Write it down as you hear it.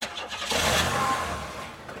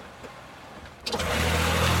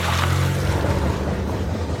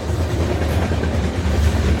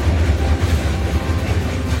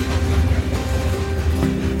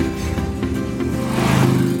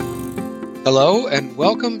Hello and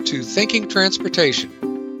welcome to Thinking Transportation,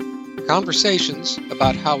 conversations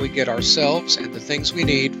about how we get ourselves and the things we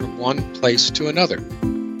need from one place to another.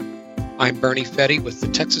 I'm Bernie Fetty with the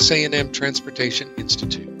Texas A&M Transportation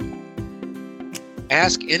Institute.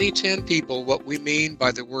 Ask any 10 people what we mean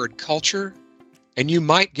by the word culture, and you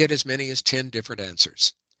might get as many as 10 different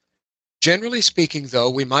answers. Generally speaking, though,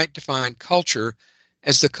 we might define culture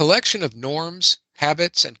as the collection of norms,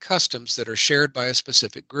 habits, and customs that are shared by a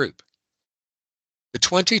specific group. The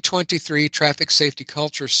 2023 Traffic Safety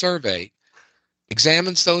Culture Survey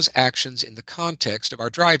examines those actions in the context of our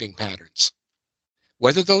driving patterns,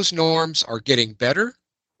 whether those norms are getting better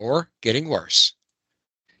or getting worse.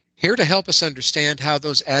 Here to help us understand how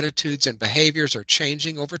those attitudes and behaviors are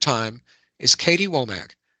changing over time is Katie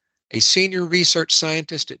Womack, a senior research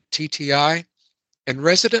scientist at TTI and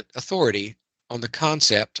resident authority on the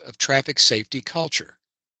concept of traffic safety culture.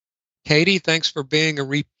 Katie, thanks for being a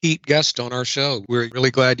repeat guest on our show. We're really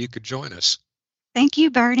glad you could join us. Thank you,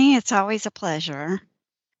 Bernie. It's always a pleasure.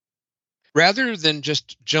 Rather than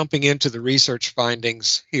just jumping into the research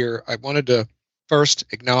findings here, I wanted to first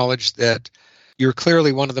acknowledge that you're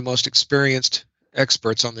clearly one of the most experienced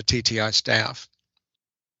experts on the TTI staff.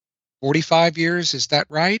 45 years, is that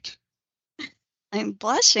right? I'm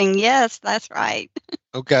blushing. Yes, that's right.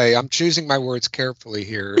 Okay, I'm choosing my words carefully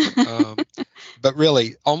here. But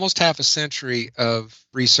really, almost half a century of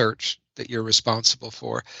research that you're responsible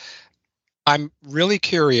for. I'm really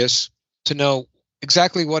curious to know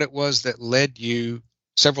exactly what it was that led you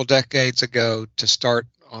several decades ago to start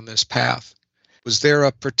on this path. Was there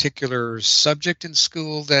a particular subject in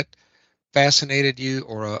school that fascinated you,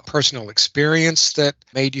 or a personal experience that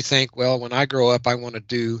made you think, well, when I grow up, I want to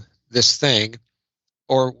do this thing?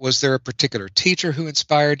 Or was there a particular teacher who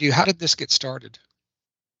inspired you? How did this get started?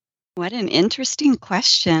 What an interesting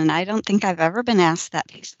question. I don't think I've ever been asked that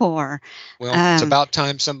before. Well, it's about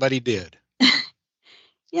time somebody did.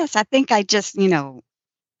 Yes, I think I just,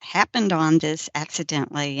 happened on this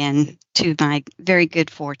accidentally and to my very good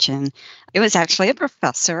fortune. It was actually a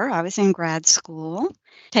professor. I was in grad school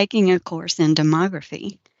taking a course in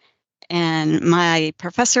demography. And my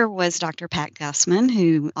professor was Dr. Pat Gussman,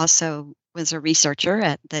 who also was a researcher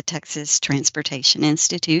at the Texas Transportation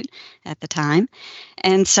Institute at the time.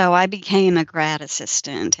 And so I became a grad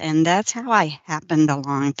assistant, and that's how I happened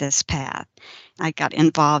along this path. I got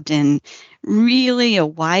involved in really a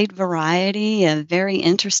wide variety of very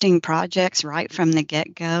interesting projects right from the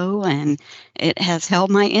get-go, and it has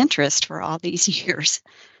held my interest for all these years.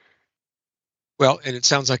 Well, and it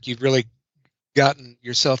sounds like you've really gotten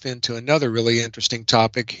yourself into another really interesting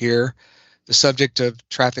topic here, the subject of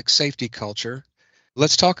traffic safety culture.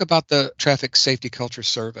 Let's talk about the Traffic Safety Culture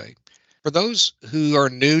Survey. For those who are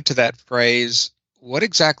new to that phrase, what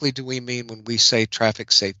exactly do we mean when we say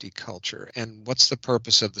traffic safety culture? And what's the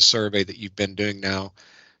purpose of the survey that you've been doing now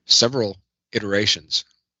several iterations?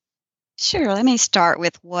 Sure, let me start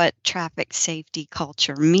with what traffic safety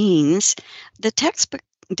culture means. The textbook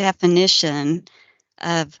definition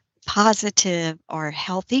of positive or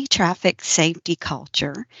healthy traffic safety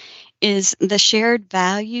culture is the shared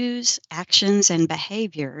values, actions, and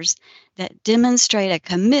behaviors that demonstrate a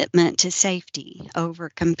commitment to safety over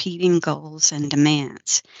competing goals and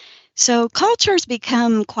demands. So, culture's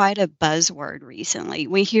become quite a buzzword recently.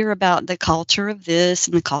 We hear about the culture of this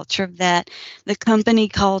and the culture of that, the company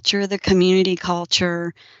culture, the community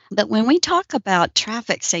culture. But when we talk about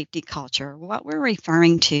traffic safety culture, what we're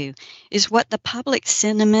referring to is what the public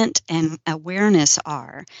sentiment and awareness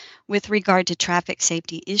are with regard to traffic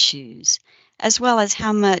safety issues, as well as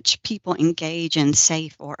how much people engage in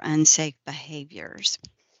safe or unsafe behaviors.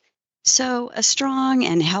 So, a strong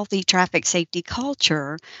and healthy traffic safety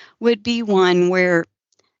culture would be one where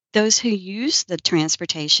those who use the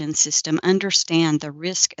transportation system understand the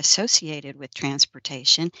risk associated with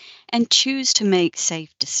transportation and choose to make safe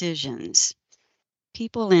decisions.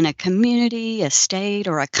 People in a community, a state,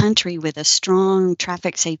 or a country with a strong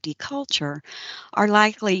traffic safety culture are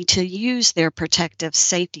likely to use their protective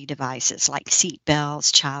safety devices like seat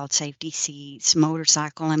belts, child safety seats,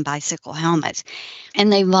 motorcycle and bicycle helmets,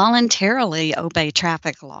 and they voluntarily obey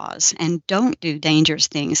traffic laws and don't do dangerous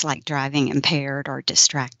things like driving impaired or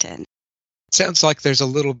distracted. Sounds like there's a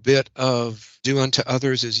little bit of do unto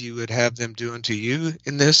others as you would have them do unto you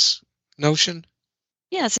in this notion.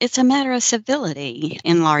 Yes, it's a matter of civility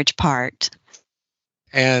in large part.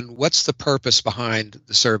 And what's the purpose behind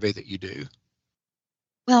the survey that you do?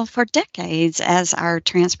 Well, for decades, as our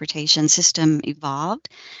transportation system evolved,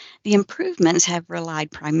 the improvements have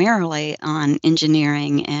relied primarily on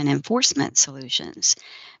engineering and enforcement solutions.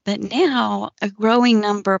 But now, a growing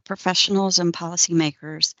number of professionals and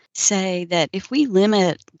policymakers say that if we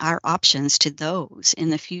limit our options to those in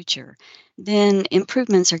the future, then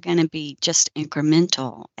improvements are going to be just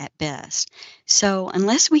incremental at best. So,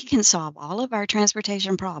 unless we can solve all of our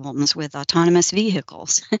transportation problems with autonomous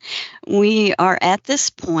vehicles, we are at this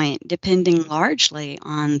point depending largely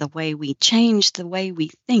on the way we change the way we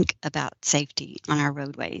think about safety on our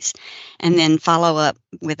roadways and then follow up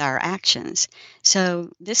with our actions. So,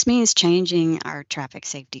 this means changing our traffic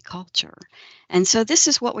safety culture. And so, this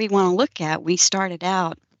is what we want to look at. We started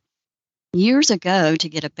out years ago to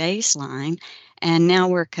get a baseline, and now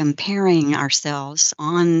we're comparing ourselves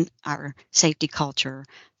on our safety culture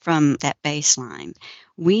from that baseline.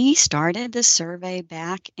 We started the survey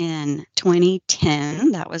back in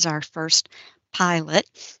 2010. That was our first pilot.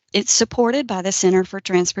 It's supported by the Center for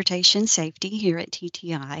Transportation Safety here at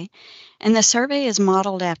TTI, and the survey is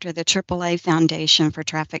modeled after the AAA Foundation for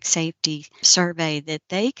Traffic Safety survey that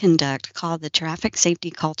they conduct called the Traffic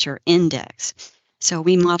Safety Culture Index. So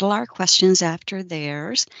we model our questions after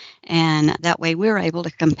theirs, and that way we're able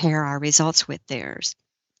to compare our results with theirs.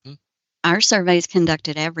 Mhm. Our survey is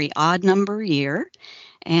conducted every odd number year,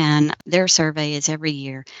 and their survey is every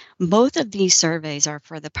year. Both of these surveys are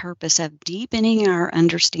for the purpose of deepening our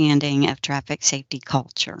understanding of traffic safety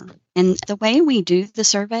culture. And the way we do the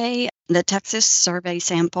survey, the Texas survey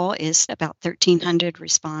sample is about 1,300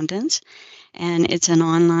 respondents, and it's an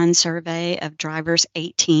online survey of drivers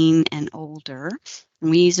 18 and older.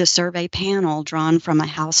 We use a survey panel drawn from a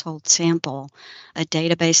household sample, a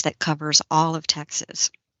database that covers all of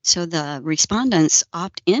Texas. So the respondents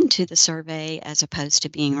opt into the survey as opposed to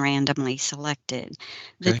being randomly selected.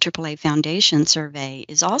 The Okay. AAA Foundation survey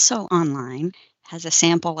is also online, has a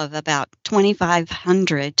sample of about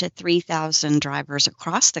 2,500 to 3,000 drivers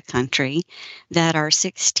across the country that are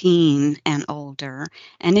 16 and older.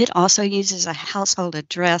 And it also uses a household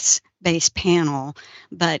address-based panel,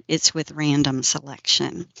 but it's with random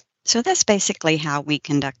selection. So that's basically how we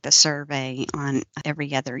conduct the survey on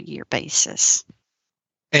every other year basis.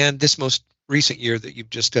 And this most recent year that you've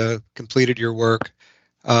just completed your work,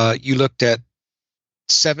 you looked at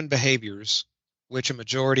 7 behaviors, which a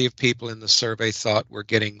majority of people in the survey thought were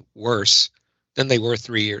getting worse than they were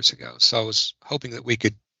 3 years ago. So I was hoping that we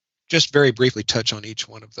could just very briefly touch on each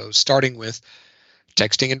one of those, starting with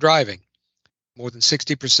texting and driving. More than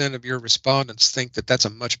 60% of your respondents think that that's a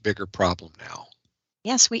much bigger problem now.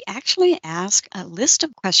 Yes, we actually ask a list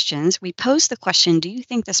of questions. We pose the question, do you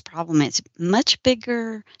think this problem is much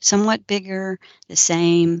bigger, somewhat bigger, the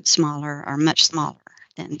same, smaller, or much smaller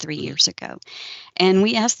than 3 Mhm. years ago? And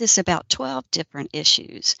we asked this about 12 different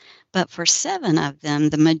issues. But for 7 of them,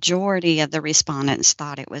 the majority of the respondents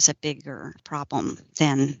thought it was a bigger problem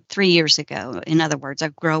than 3 years ago. In other words, a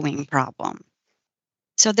growing problem.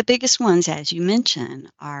 So the biggest ones, as you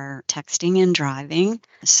mentioned, are texting and driving,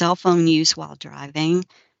 cell phone use while driving,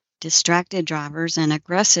 distracted drivers, and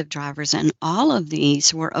aggressive drivers. And all of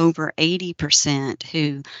these were over 80%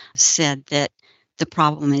 who said that the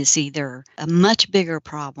problem is either a much bigger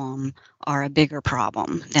problem or a bigger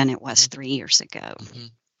problem than it was 3 years ago. Mm-hmm.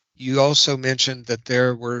 You also mentioned that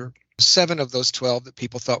there were 7 of those 12 that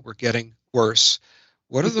people thought were getting worse.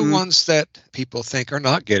 What are the Mhm. ones that people think are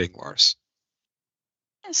not getting worse?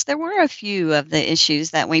 Yes, there were a few of the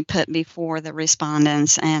issues that we put before the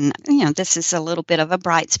respondents, and this is a little bit of a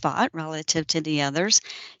bright spot relative to the others.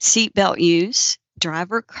 Seatbelt use,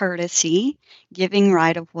 driver courtesy, giving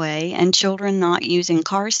right of way, and children not using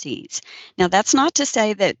car seats. Now, that's not to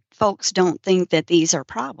say that folks don't think that these are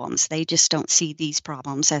problems. They just don't see these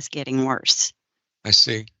problems as getting worse. I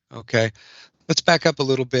see. Okay. Let's back up a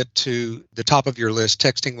little bit to the top of your list,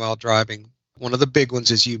 texting while driving. One of the big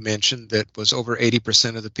ones, as you mentioned, that was over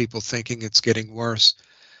 80% of the people thinking it's getting worse.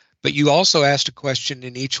 But you also asked a question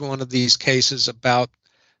in each one of these cases about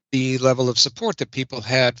the level of support that people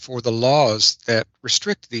had for the laws that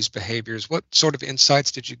restrict these behaviors. What sort of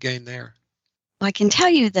insights did you gain there? I can tell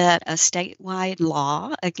you that a statewide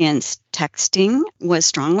law against texting was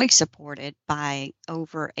strongly supported by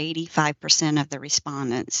over 85% of the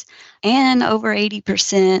respondents, and over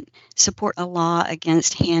 80% support a law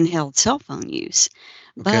against handheld cell phone use.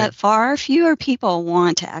 Okay. But far fewer people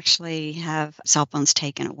want to actually have cell phones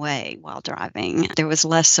taken away while driving. There was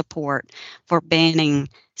less support for banning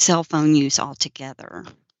cell phone use altogether.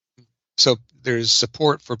 So there's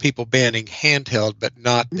support for people banning handheld, but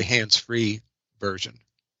not the hands-free version.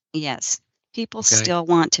 Yes, people Okay. still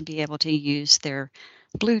want to be able to use their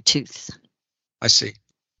Bluetooth. I see.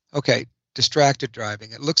 Okay. Distracted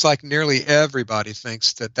driving. It looks like nearly everybody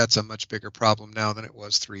thinks that that's a much bigger problem now than it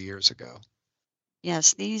was 3 years ago.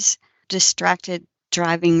 Yes, these distracted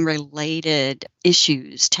driving related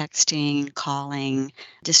issues, texting, calling,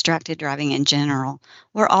 distracted driving in general,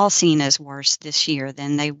 were all seen as worse this year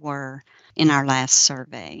than they were in our last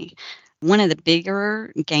survey. One of the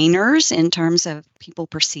bigger gainers in terms of people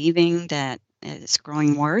perceiving that it's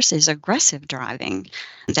growing worse is aggressive driving.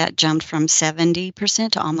 That jumped from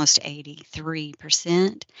 70% to almost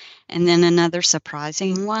 83%. And then another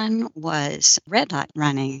surprising one was red light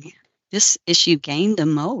running. This issue gained the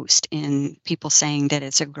most in people saying that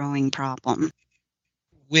it's a growing problem.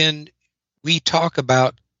 When we talk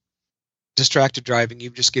about distracted driving,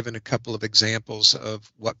 you've just given a couple of examples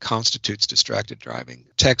of what constitutes distracted driving.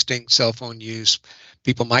 Texting, cell phone use.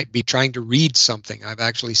 People might be trying to read something. I've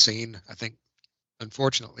actually seen, I think,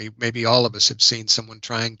 unfortunately, maybe all of us have seen someone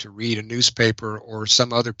trying to read a newspaper or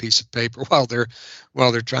some other piece of paper while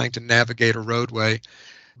they're trying to navigate a roadway.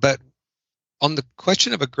 But on the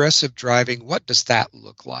question of aggressive driving, what does that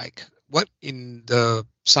look like? What, in the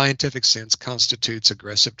scientific sense, constitutes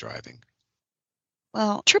aggressive driving?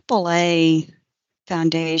 Well, AAA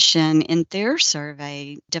Foundation, in their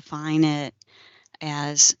survey, define it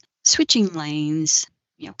as switching lanes,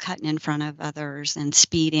 cutting in front of others and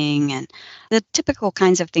speeding and the typical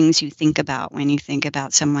kinds of things you think about when you think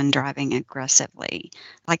about someone driving aggressively.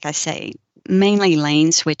 Like I say, mainly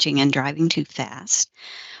lane switching and driving too fast.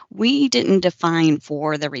 We didn't define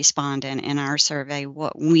for the respondent in our survey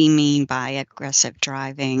what we mean by aggressive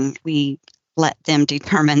driving. We let them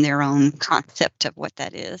determine their own concept of what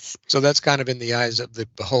that is. So that's kind of in the eyes of the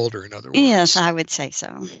beholder, in other words. Yes, I would say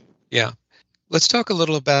so. Yeah. Let's talk a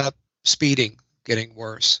little about speeding getting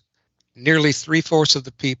worse. Nearly 3/4 of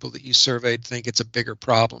the people that you surveyed think it's a bigger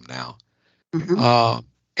problem now. Mm-hmm.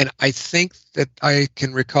 And I think that I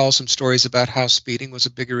can recall some stories about how speeding was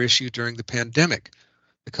a bigger issue during the pandemic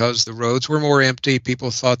because the roads were more empty. People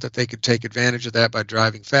thought that they could take advantage of that by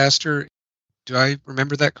driving faster. Do I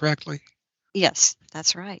remember that correctly? Yes,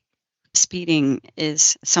 that's right. Speeding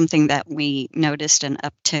is something that we noticed an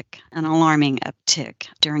alarming uptick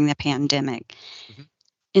during the pandemic. Mm-hmm.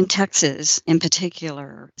 In Texas, in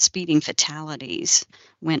particular, speeding fatalities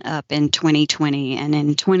went up in 2020 and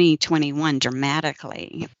in 2021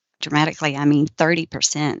 dramatically. Dramatically, I mean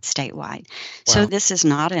 30% statewide. Wow. So this is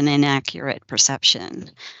not an inaccurate perception.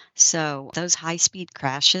 So those high-speed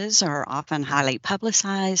crashes are often highly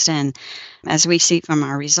publicized, and as we see from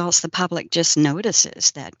our results, the public just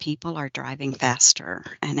notices that people are driving faster,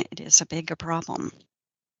 and it is a bigger problem.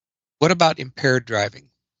 What about impaired driving?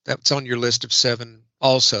 That's on your list of 7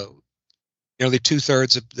 also. Nearly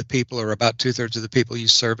 2/3 of the people, or about 2/3 of the people you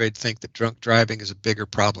surveyed, think that drunk driving is a bigger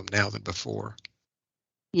problem now than before.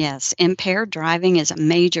 Yes, impaired driving is a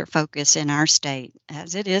major focus in our state,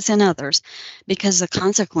 as it is in others, because the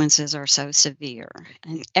consequences are so severe.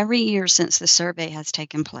 And every year since the survey has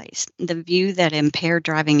taken place, the view that impaired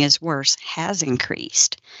driving is worse has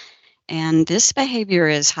increased. And this behavior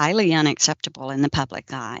is highly unacceptable in the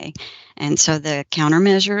public eye. And so the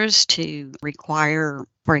countermeasures to require,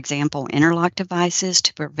 for example, interlock devices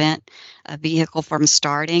to prevent a vehicle from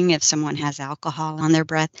starting if someone has alcohol on their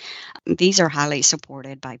breath, these are highly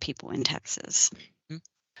supported by people in Texas.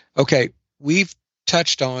 Okay, we've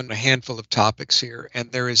touched on a handful of topics here,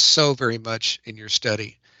 and there is so very much in your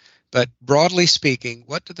study. But broadly speaking,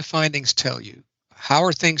 what do the findings tell you? How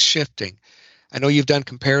are things shifting? I know you've done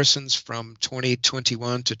comparisons from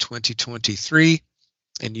 2021 to 2023,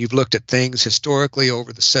 and you've looked at things historically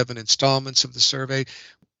over the 7 installments of the survey.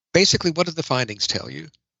 Basically, what do the findings tell you?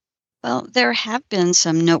 Well, there have been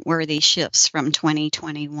some noteworthy shifts from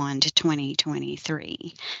 2021 to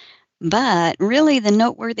 2023. But really, the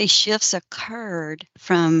noteworthy shifts occurred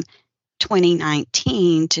from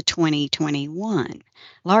 2019 to 2021,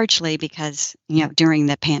 largely because, during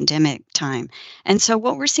the pandemic time. And so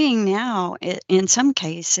what we're seeing now, in some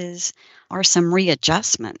cases, are some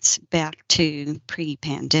readjustments back to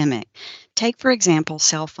pre-pandemic. Take, for example,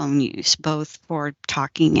 cell phone use, both for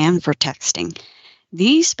talking and for texting.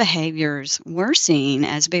 These behaviors were seen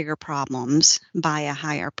as bigger problems by a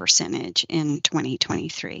higher percentage in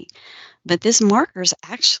 2023. But this marker is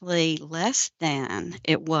actually less than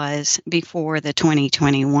it was before the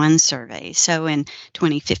 2021 survey. So in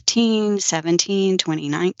 2015, 17,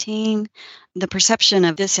 2019, the perception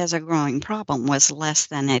of this as a growing problem was less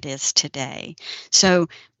than it is today. So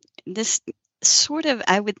this sort of,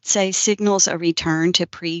 I would say, signals a return to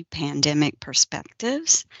pre-pandemic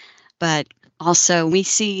perspectives, but also, we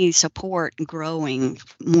see support growing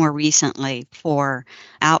more recently for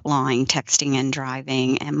outlawing texting and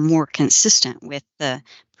driving and more consistent with the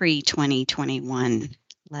pre-2021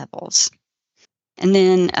 levels. And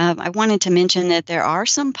then I wanted to mention that there are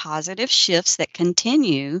some positive shifts that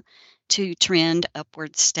continue to trend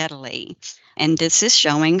upward steadily. And this is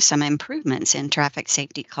showing some improvements in traffic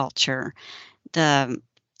safety culture. The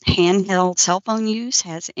handheld cell phone use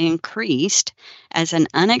has increased as an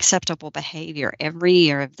unacceptable behavior every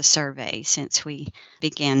year of the survey since we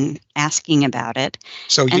began asking about it.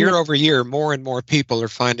 So And year over year, more and more people are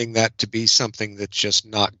finding that to be something that's just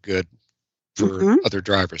not good for Mhm. other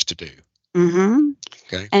drivers to do. Mhm.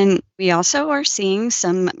 Okay. And we also are seeing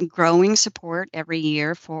some growing support every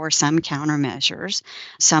year for some countermeasures,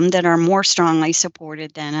 some that are more strongly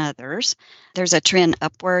supported than others. There's a trend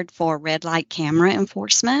upward for red light camera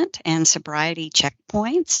enforcement and sobriety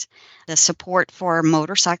checkpoints. The support for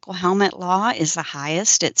motorcycle helmet law is the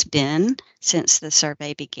highest it's been since the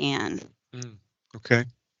survey began. Okay.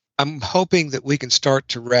 I'm hoping that we can start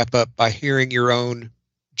to wrap up by hearing your own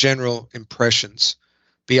general impressions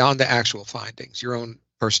beyond the actual findings, your own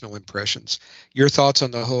personal impressions, your thoughts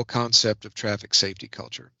on the whole concept of traffic safety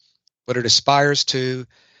culture, what it aspires to,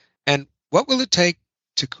 and what will it take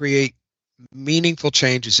to create meaningful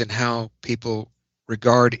changes in how people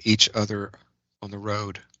regard each other on the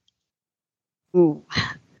road. Ooh,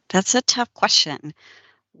 that's a tough question.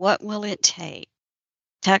 What will it take?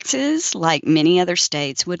 Texas, like many other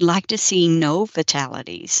states, would like to see no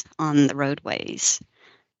fatalities on the roadways.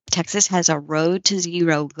 Texas has a road to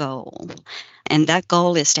zero goal, and that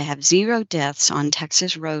goal is to have zero deaths on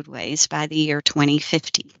Texas roadways by the year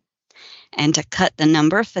 2050 and to cut the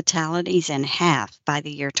number of fatalities in half by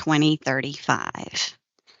the year 2035.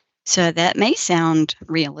 So that may sound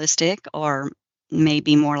realistic or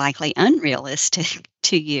maybe more likely unrealistic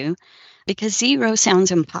to you because zero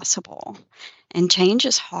sounds impossible. And change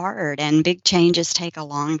is hard, and big changes take a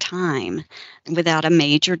long time without a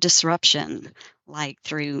major disruption, like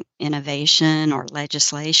through innovation or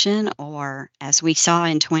legislation, or as we saw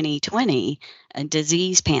in 2020, a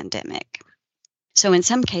disease pandemic. So, in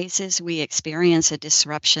some cases, we experience a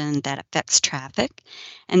disruption that affects traffic.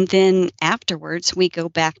 And then afterwards, we go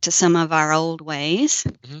back to some of our old ways,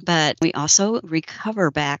 but we also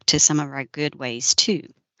recover back to some of our good ways too,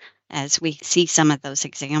 as we see some of those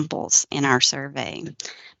examples in our survey.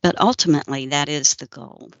 But ultimately, that is the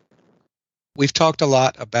goal. We've talked a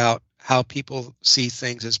lot about how people see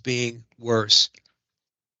things as being worse.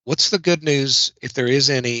 What's the good news, if there is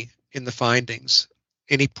any, in the findings?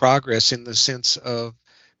 Any progress in the sense of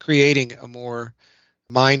creating a more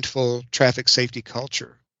mindful traffic safety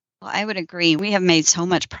culture? Well, I would agree. We have made so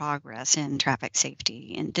much progress in traffic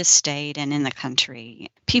safety in this state and in the country.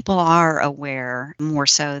 People are aware more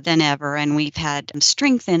so than ever, and we've had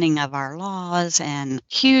strengthening of our laws and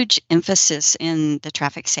huge emphasis in the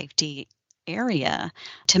traffic safety area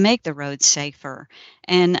to make the roads safer.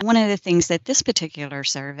 And one of the things that this particular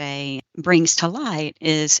survey brings to light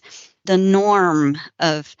is the norm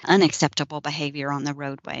of unacceptable behavior on the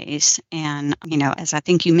roadways. And, as I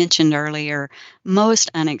think you mentioned earlier, most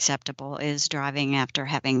unacceptable is driving after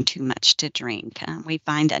having too much to drink. We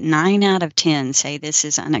find that 9 out of 10 say this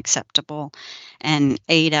is unacceptable, and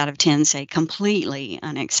 8 out of 10 say completely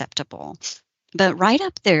unacceptable. But right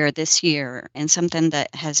up there this year, and something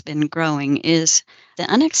that has been growing, is the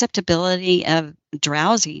unacceptability of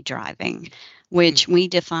drowsy driving, which we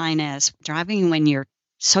define as driving when you're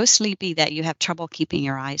so sleepy that you have trouble keeping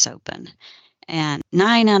your eyes open. And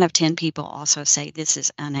 9 out of 10 people also say this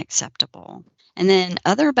is unacceptable. And then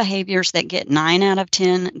other behaviors that get 9 out of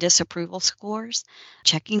 10 disapproval scores,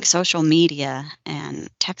 checking social media and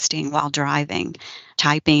texting while driving,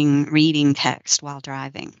 typing, reading text while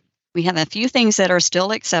driving. We have a few things that are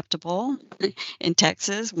still acceptable in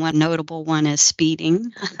Texas. One notable one is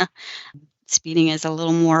speeding. Speeding is a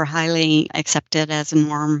little more highly accepted as a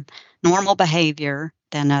normal behavior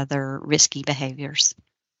than other risky behaviors.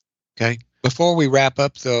 Okay. Before we wrap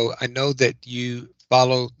up, though, I know that you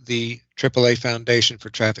follow the AAA Foundation for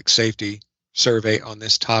Traffic Safety survey on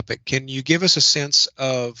this topic. Can you give us a sense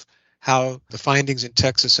of how the findings in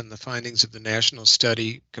Texas and the findings of the national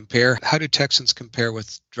study compare? How do Texans compare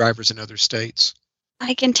with drivers in other states?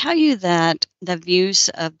 I can tell you that the views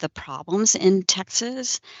of the problems in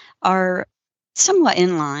Texas are somewhat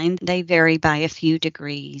in line. They vary by a few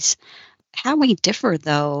degrees. How we differ,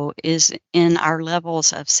 though, is in our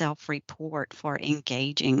levels of self-report for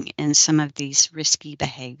engaging in some of these risky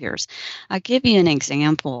behaviors. I'll give you an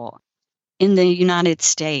example. In the United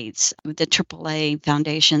States, the AAA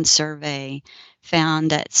Foundation survey found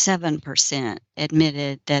that 7%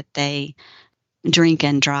 admitted that they drink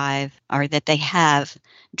and drive, or that they have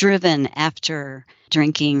driven after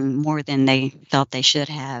drinking more than they felt they should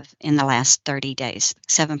have in the last 30 days,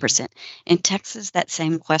 7%. In Texas, that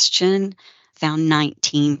same question found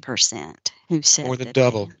 19% who said more than that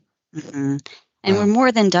double. And we're Wow.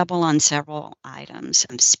 more than double on several items.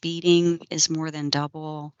 Speeding is more than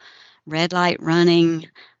double. Red light running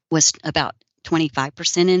was about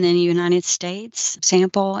 25% in the United States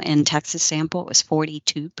sample. In Texas sample, it was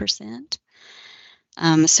 42%.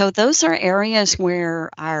 So those are areas where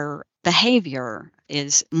our behavior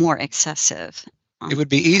is more excessive. It would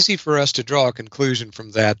be easy for us to draw a conclusion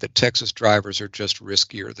from that Texas drivers are just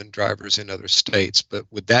riskier than drivers in other states. But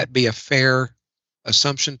would that be a fair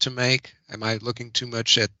assumption to make? Am I looking too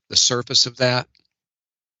much at the surface of that?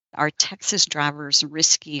 Are Texas drivers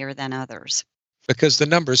riskier than others? Because the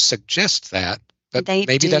numbers suggest that, but They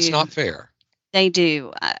maybe that's do. not fair. They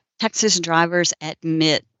do. Texas drivers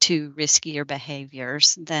admit to riskier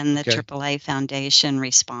behaviors than the Okay. AAA Foundation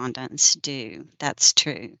respondents do. That's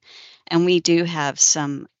true. And we do have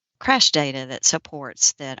some crash data that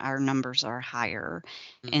supports that our numbers are higher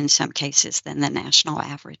in some cases than the national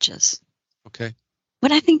averages. Okay.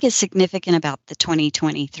 What I think is significant about the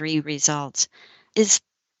 2023 results is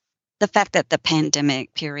the fact that the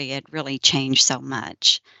pandemic period really changed so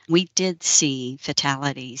much. We did see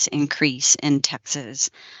fatalities increase in Texas,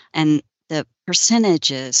 and the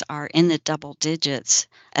percentages are in the double digits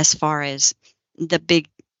as far as the big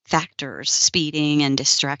factors, speeding and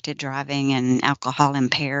distracted driving and alcohol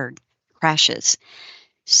impaired crashes.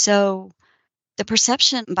 So the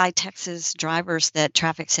perception by Texas drivers that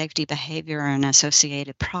traffic safety behavior and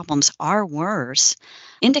associated problems are worse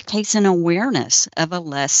indicates an awareness of a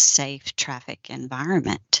less safe traffic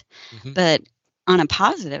environment. Mm-hmm. But on a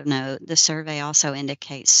positive note, the survey also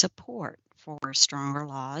indicates support for stronger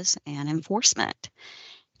laws and enforcement.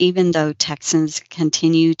 Even though Texans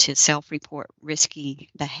continue to self report risky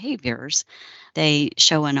behaviors, they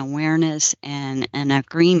show an awareness and an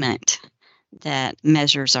agreement that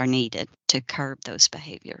measures are needed to curb those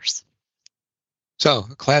behaviors. So,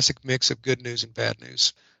 a classic mix of good news and bad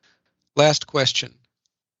news. Last question.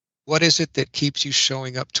 What is it that keeps you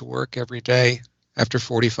showing up to work every day after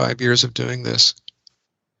 45 years of doing this?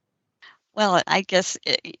 Well, I guess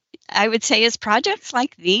I would say it's projects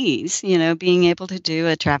like these, being able to do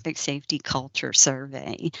a traffic safety culture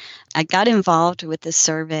survey. I got involved with the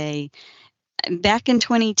survey back in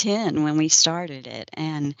 2010 when we started it.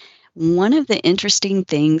 And one of the interesting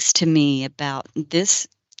things to me about this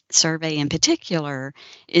survey in particular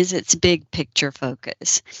is its big picture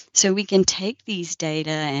focus. So we can take these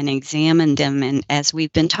data and examine them, and as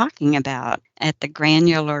we've been talking about, at the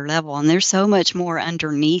granular level. And there's so much more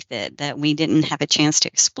underneath it that we didn't have a chance to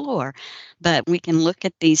explore. But we can look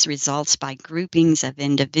at these results by groupings of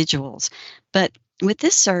individuals. But with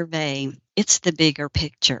this survey, it's the bigger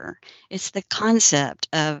picture. It's the concept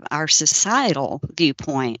of our societal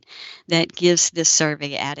viewpoint that gives this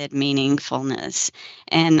survey added meaningfulness.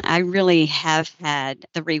 And I really have had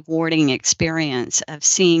the rewarding experience of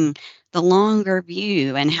seeing the longer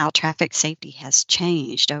view and how traffic safety has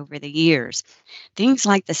changed over the years. Things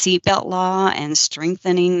like the seatbelt law and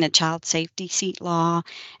strengthening the child safety seat law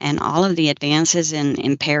and all of the advances in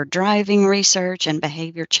impaired driving research and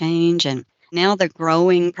behavior change, and now the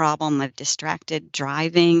growing problem of distracted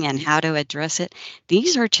driving and how to address it.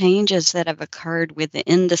 These are changes that have occurred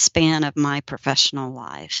within the span of my professional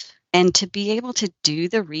life. And to be able to do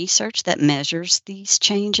the research that measures these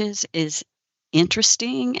changes is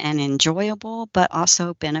interesting and enjoyable, but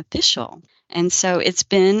also beneficial. And so it's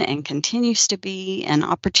been and continues to be an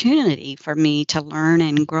opportunity for me to learn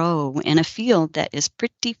and grow in a field that is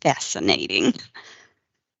pretty fascinating.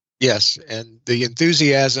 Yes, and the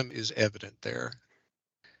enthusiasm is evident there.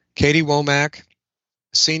 Katie Womack,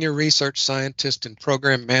 Senior Research Scientist and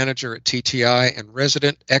Program Manager at TTI and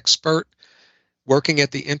resident expert working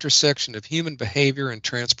at the intersection of human behavior and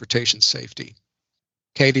transportation safety.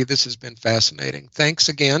 Katie, this has been fascinating. Thanks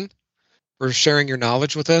again for sharing your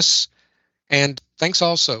knowledge with us. And thanks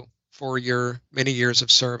also for your many years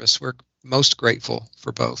of service. We're most grateful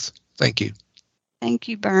for both. Thank you. Thank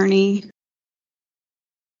you, Bernie.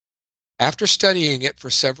 After studying it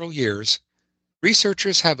for several years,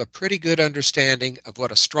 researchers have a pretty good understanding of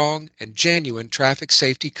what a strong and genuine traffic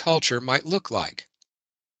safety culture might look like.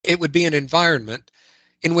 It would be an environment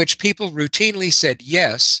in which people routinely said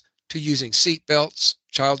yes to using seat belts,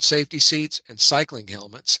 child safety seats, and cycling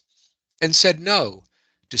helmets, and said no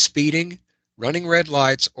to speeding, running red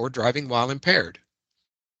lights, or driving while impaired.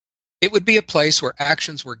 It would be a place where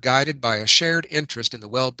actions were guided by a shared interest in the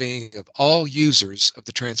well-being of all users of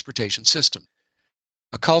the transportation system.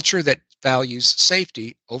 A culture that values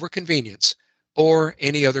safety over convenience or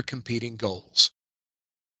any other competing goals.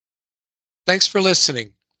 Thanks for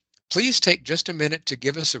listening. Please take just a minute to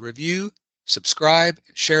give us a review, subscribe,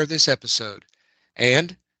 and share this episode.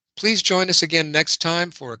 And Please join us again next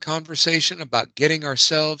time for a conversation about getting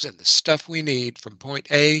ourselves and the stuff we need from point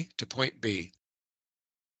A to point B.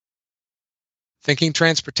 Thinking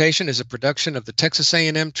Transportation is a production of the Texas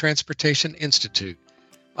A&M Transportation Institute,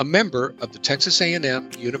 a member of the Texas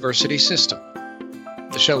A&M University System.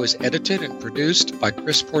 The show is edited and produced by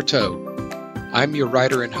Chris Porteau. I'm your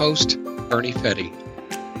writer and host, Bernie Fetty.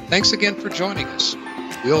 Thanks again for joining us.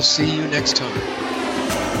 We'll see you next time.